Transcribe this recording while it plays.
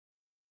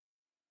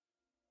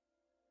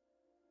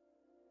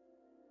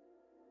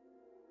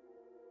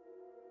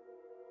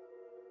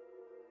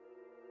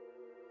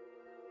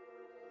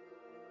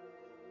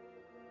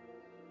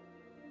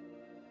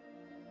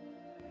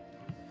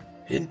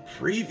In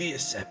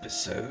previous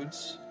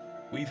episodes,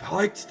 we've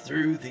hiked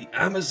through the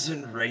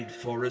Amazon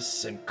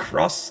rainforests and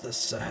crossed the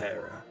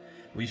Sahara.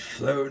 We've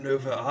flown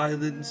over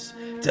islands,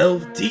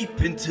 delved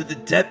deep into the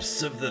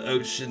depths of the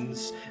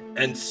oceans,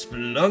 and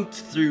spelunked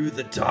through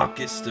the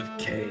darkest of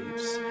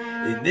caves.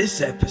 In this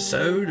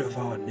episode of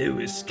our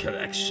newest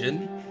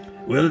collection,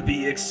 we'll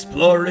be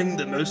exploring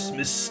the most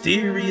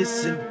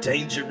mysterious and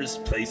dangerous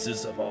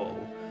places of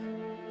all: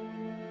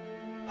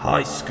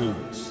 high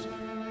schools.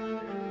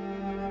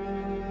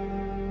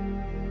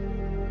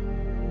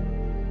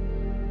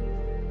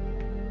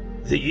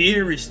 The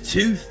year is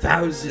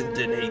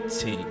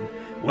 2018.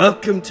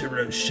 Welcome to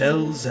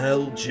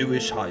RZJHS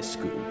Jewish High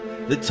School,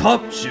 the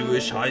top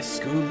Jewish high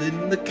school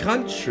in the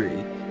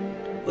country.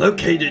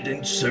 Located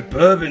in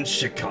suburban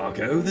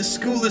Chicago, the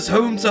school is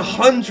home to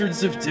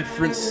hundreds of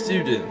different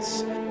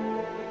students.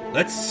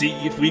 Let's see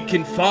if we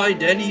can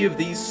find any of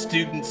these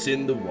students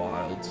in the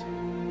wild.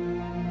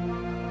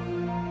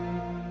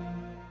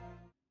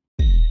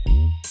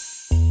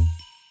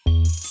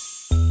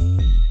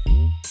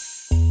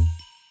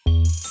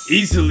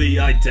 Easily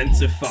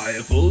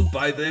identifiable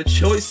by their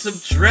choice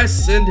of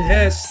dress and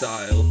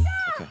hairstyle.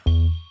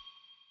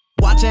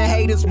 Watching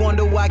haters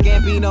wonder why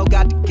Gambino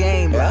got the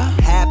game.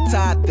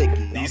 Half-time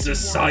thicky. These are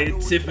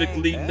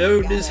scientifically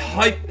known as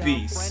hype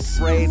beasts.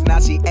 Now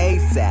she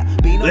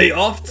ASAP. They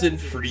often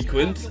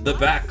frequent the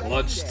back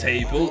lunch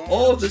table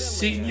or the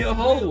senior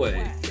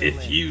hallway.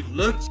 If you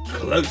look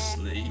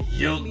closely,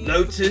 you'll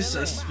notice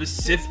a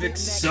specific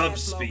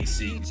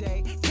subspecies.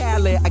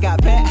 Cali, I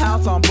got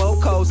penthouse on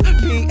both coasts.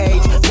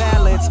 PH,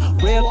 balance,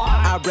 rip,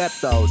 I rep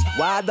those.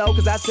 Why though?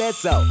 Cause I said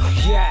so.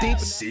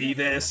 See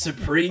their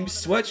Supreme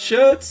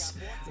sweatshirts?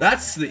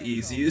 That's the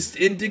easiest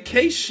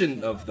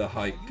indication of the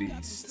hype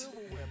beast.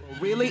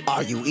 Really?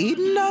 Are you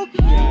eating though?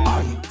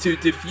 To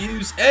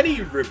diffuse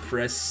any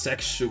repressed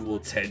sexual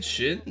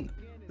tension,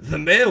 the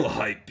male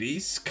hype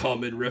beasts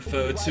commonly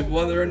refer to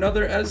one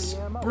another as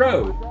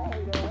bro.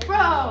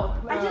 Bro,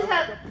 I just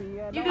had.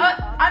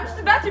 I'm just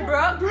about to,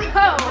 bro.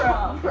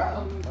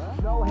 Bro.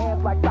 No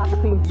hands like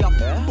Socrates.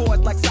 Young boys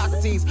like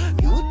Socrates.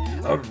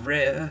 A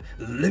rare,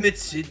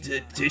 limited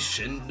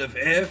edition of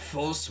Air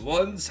Force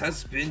Ones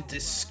has been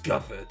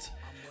discovered.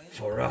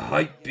 For a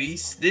hype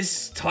beast,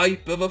 this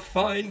type of a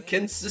find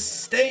can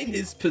sustain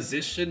his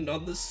position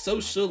on the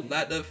social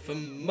ladder for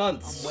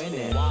months.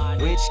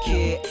 Rich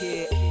kid,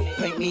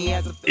 paint me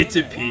as a... It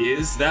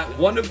appears that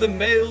one of the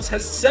males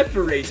has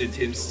separated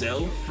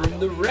himself from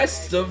the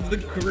rest of the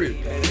group.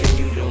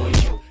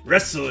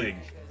 Wrestling,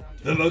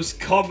 the most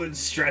common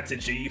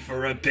strategy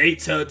for a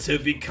beta to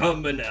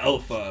become an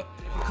alpha.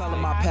 Color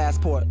my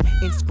passport,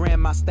 Instagram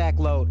my stack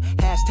load,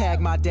 hashtag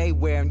my day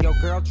wear, and your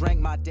girl drank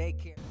my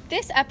daycare.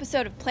 This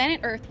episode of Planet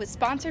Earth was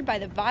sponsored by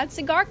the VOD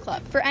Cigar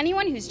Club. For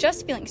anyone who's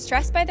just feeling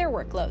stressed by their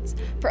workloads,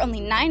 for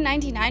only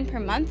 $9.99 per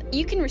month,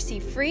 you can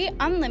receive free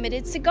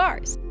unlimited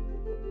cigars.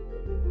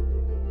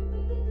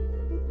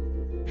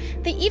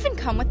 They even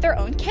come with their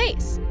own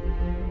case.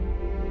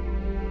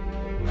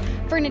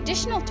 For an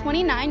additional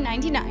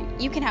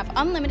 $29.99, you can have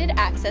unlimited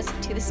access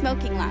to the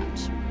smoking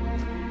lounge.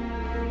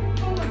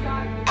 Oh my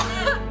god.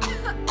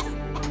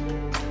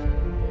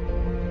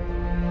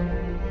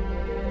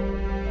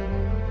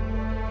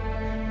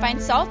 Find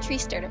Sol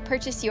Treester to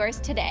purchase yours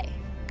today.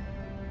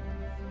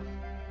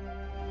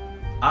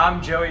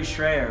 I'm Joey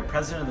Schreier,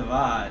 president of the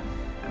VOD.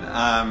 And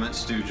I'm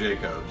Stu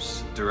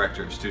Jacobs,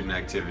 director of student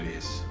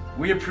activities.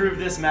 We approve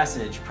this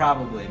message,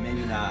 probably,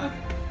 maybe not.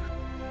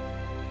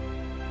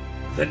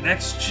 The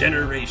next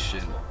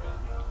generation,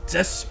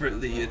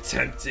 desperately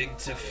attempting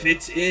to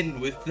fit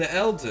in with the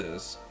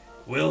elders.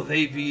 Will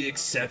they be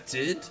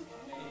accepted?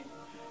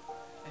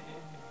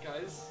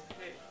 Guys,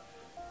 hey.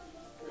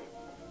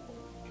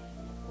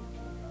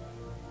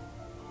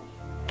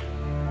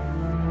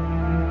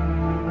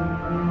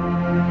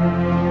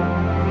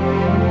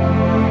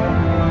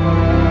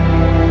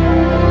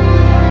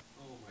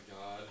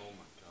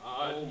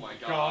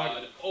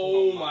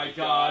 Oh my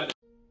god.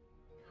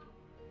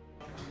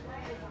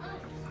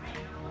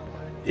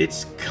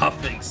 It's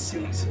cuffing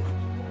season.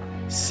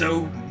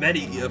 So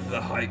many of the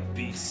hype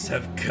beasts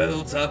have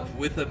curled up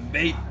with a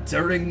mate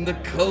during the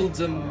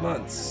colder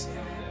months.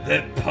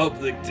 Their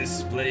public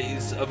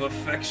displays of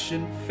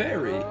affection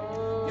vary.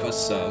 For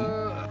some,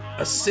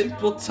 a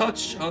simple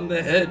touch on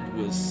the head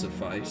will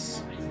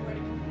suffice.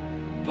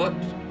 But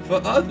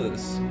for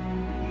others,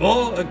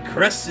 more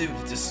aggressive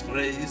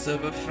displays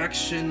of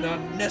affection are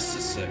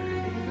necessary.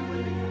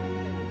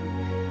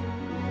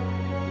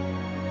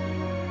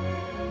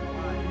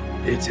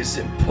 It is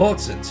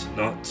important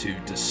not to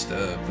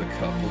disturb the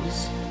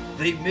couples.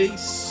 They may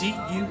see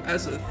you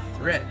as a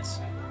threat.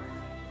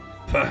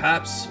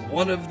 Perhaps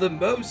one of the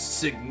most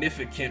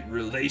significant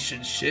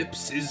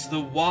relationships is the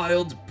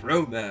wild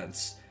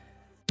bromance.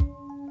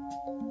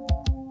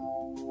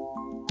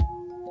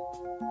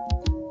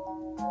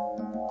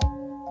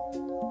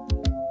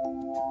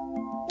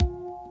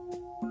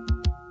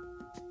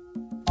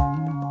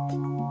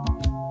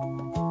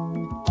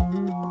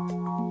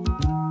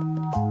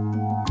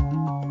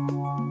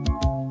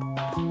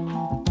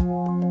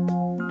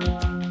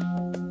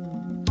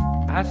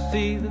 I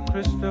see the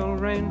crystal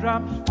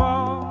raindrops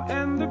fall,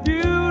 and the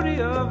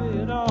beauty of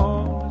it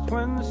all is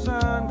when the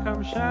sun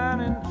comes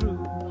shining through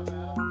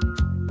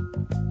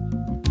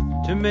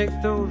to make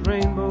those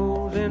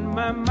rainbows in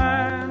my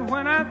mind.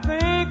 When I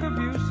think of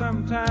you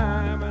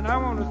sometime, and I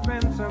want to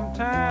spend some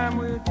time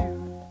with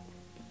you.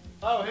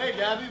 Oh, hey,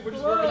 Gabby, we're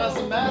just working on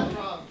some math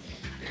problems.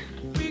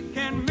 We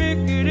can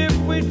make it if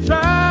we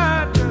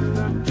try, just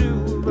the two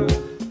of us.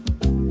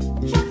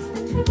 Just the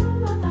two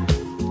of us.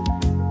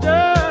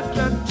 Just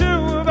the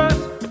two of us.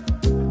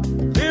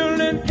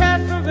 Building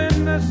castles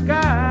in the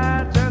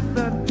sky, just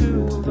the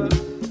two of us.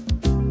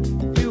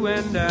 You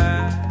and I.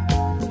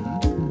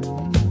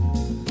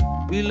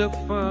 We look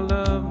for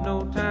love,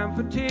 no time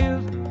for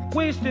tears.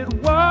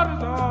 Wasted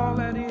water's all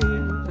that is,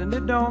 and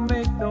it don't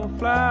make no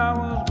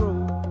flowers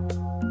grow.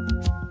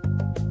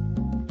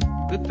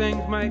 Good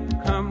things might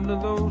come to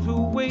those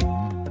who wait,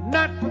 but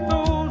not for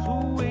those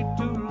who wait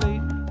too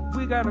late.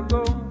 We gotta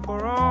go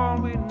for all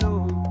we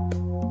know.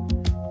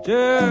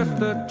 Just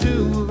the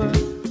two of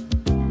us.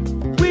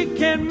 We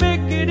can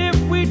make it if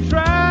we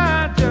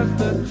try. Just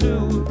the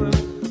two of us.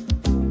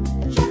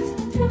 Just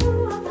the two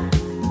of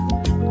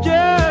us.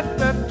 Just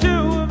the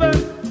two of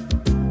us.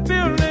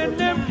 Building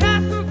them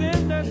castles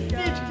in the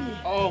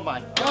sky. Oh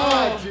my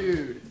god,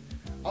 dude.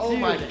 Oh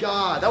my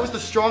god, that was the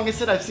strongest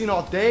set I've seen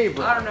all day,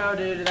 bro. I don't know,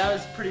 dude. That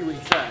was a pretty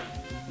weak set.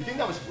 You think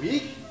that was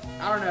weak?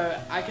 I don't know.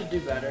 I could do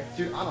better.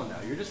 Dude, I don't know.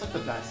 You're just like the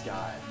best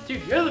guy.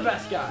 Dude, you're the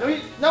best guy.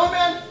 No,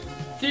 man.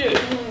 Dude.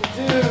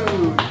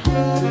 Dude.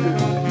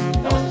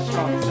 That was the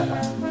strongest set.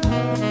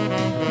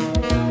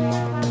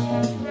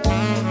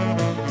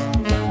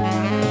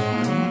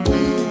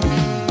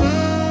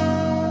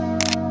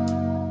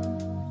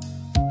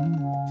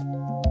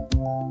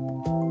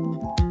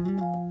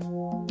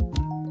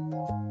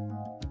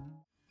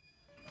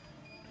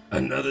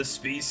 Another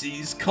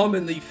species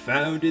commonly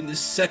found in the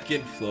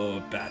second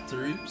floor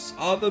bathrooms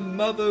are the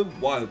mother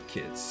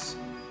wildcats.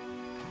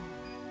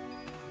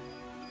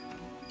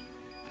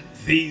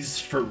 These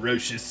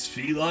ferocious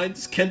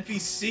felines can be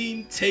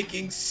seen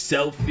taking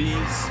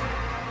selfies,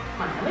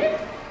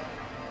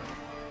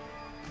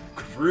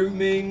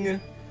 grooming,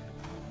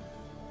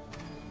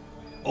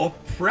 or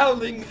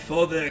prowling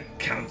for their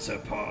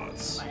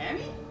counterparts.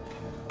 Miami?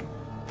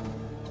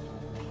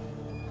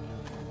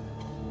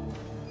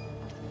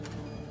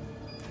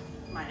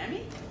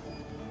 Miami?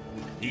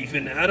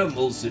 Even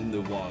animals in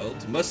the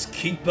wild must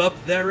keep up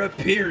their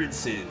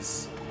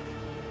appearances.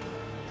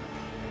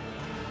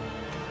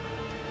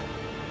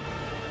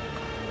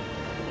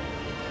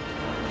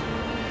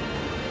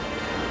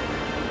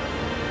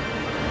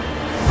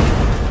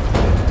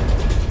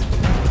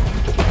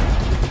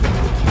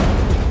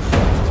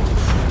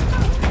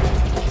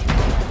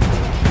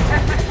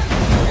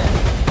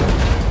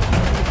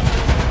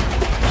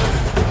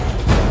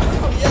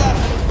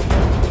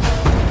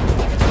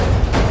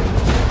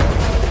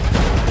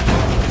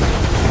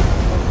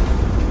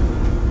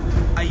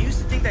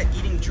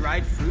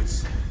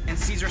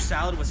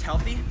 Salad was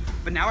healthy,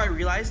 but now I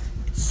realized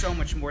it's so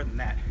much more than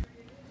that.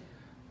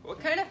 What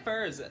kind of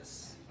fur is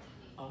this?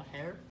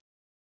 Hair?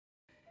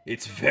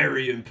 It's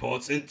very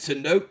important to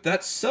note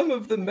that some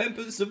of the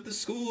members of the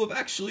school have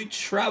actually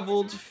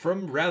traveled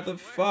from rather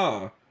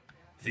far.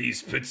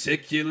 These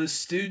particular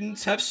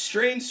students have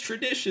strange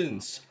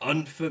traditions,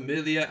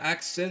 unfamiliar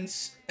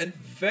accents, and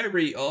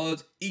very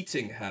odd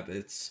eating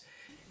habits.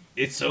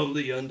 It's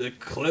only under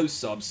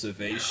close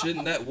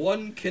observation that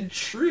one can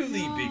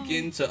truly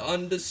begin to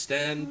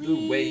understand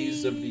the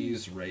ways of the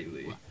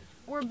Israeli.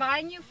 We're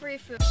buying you free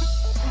food.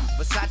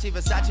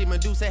 Versace,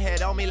 Medusa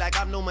head on me like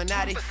I'm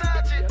Illuminati.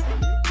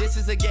 This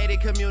is a gated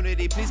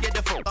community, please get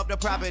the fuck up the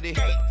property.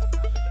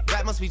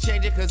 Rap must be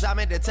changing cause I'm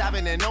at the top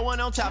and there's no one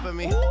on top of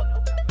me.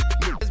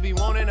 Niggas be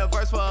wanting a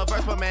verse for a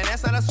verse, but man,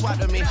 that's not a swap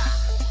to me.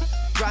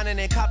 Drowning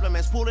in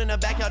compliments, pool in the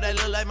backyard that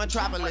look like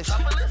Metropolis.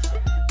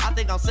 I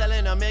think I'm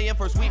selling $1 million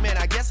for sweet man,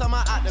 I guess I'm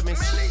an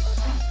optimist.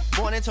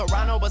 Born in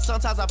Toronto, but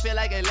sometimes I feel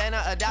like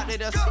Atlanta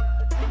adopted us.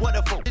 What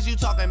the fuck is you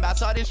talking about?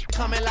 Saw this shit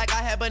coming like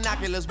I had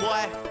binoculars,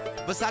 boy.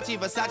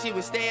 Versace,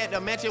 we stay at the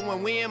mansion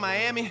when we in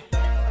Miami.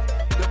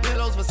 The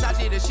pillows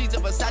Versace, the sheets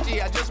of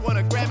Versace, I just want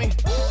a Grammy.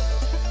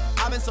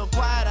 I've been so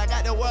quiet, I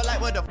got the world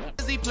like what the fuck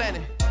is he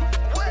planning?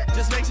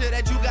 Just make sure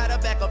that you got a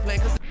backup plan,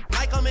 cause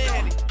might come in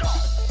handy.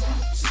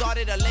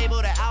 Started a label,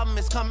 the album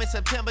is coming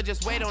September,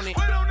 just wait on it.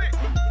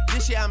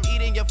 This year I'm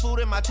eating your food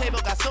and my table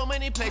got so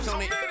many plates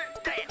on it.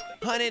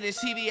 100 inch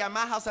TV at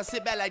my house, I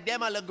sit back like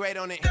damn, I look great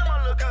on it.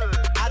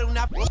 I do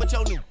not fuck with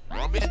your new,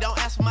 don't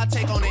ask for my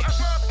take on it.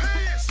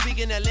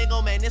 Speaking of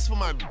lingo, man, this for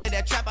my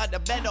that trap out the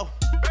bendo.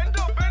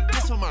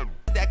 This for my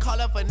that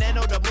call up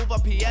Fernando to move a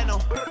piano.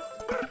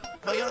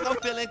 For your no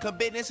feeling, cause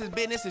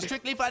business is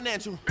strictly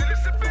financial.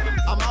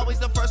 I'm always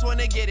the first one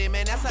to get it,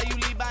 man. That's how you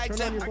lead by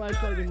example. Turn on your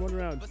flashlight in 1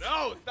 round.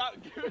 No, stop.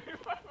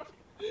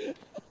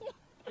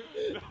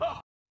 No.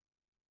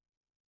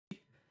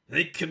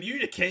 They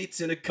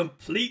communicate in a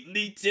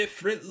completely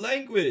different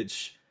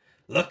language.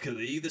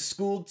 Luckily, the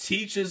school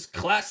teaches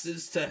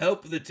classes to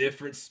help the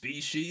different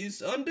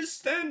species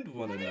understand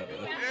one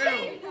another.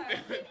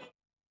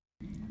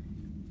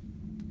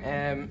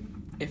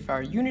 If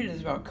our unit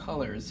is about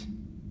colors,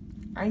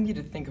 I need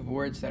to think of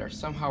words that are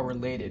somehow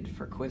related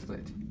for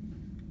Quizlet.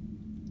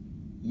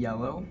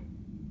 Yellow,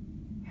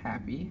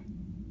 happy,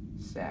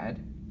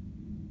 sad,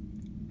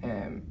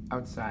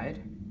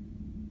 outside,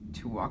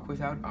 to walk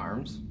without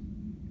arms,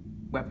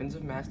 weapons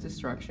of mass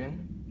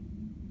destruction,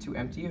 to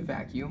empty a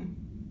vacuum,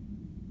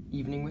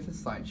 evening with a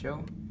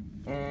slideshow,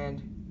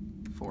 and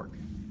fork.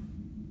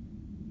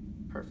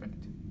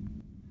 Perfect.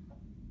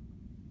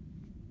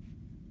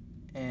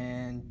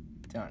 And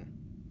done.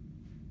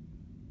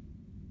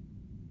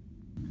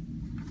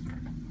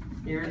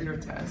 Here's your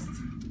test.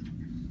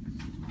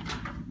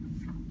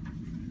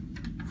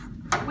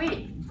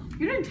 Wait,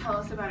 you didn't tell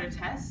us about a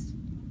test?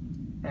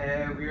 We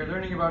are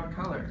learning about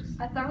colors.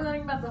 I thought we were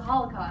learning about the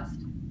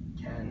Holocaust.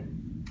 Ken.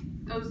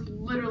 Those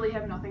literally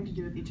have nothing to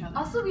do with each other.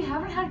 Also, we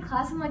haven't had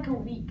class in like a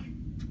week.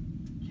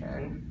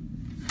 Ken.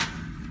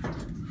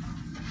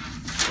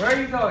 Where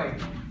are you going?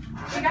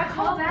 We got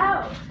called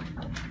out.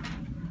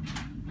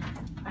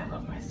 I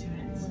love my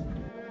students.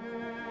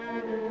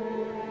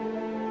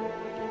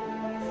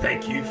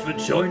 Thank you for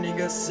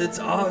joining us at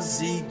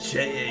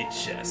RZJHS.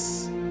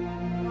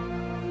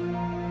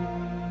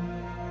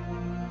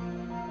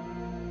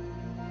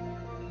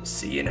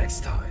 See you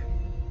next time.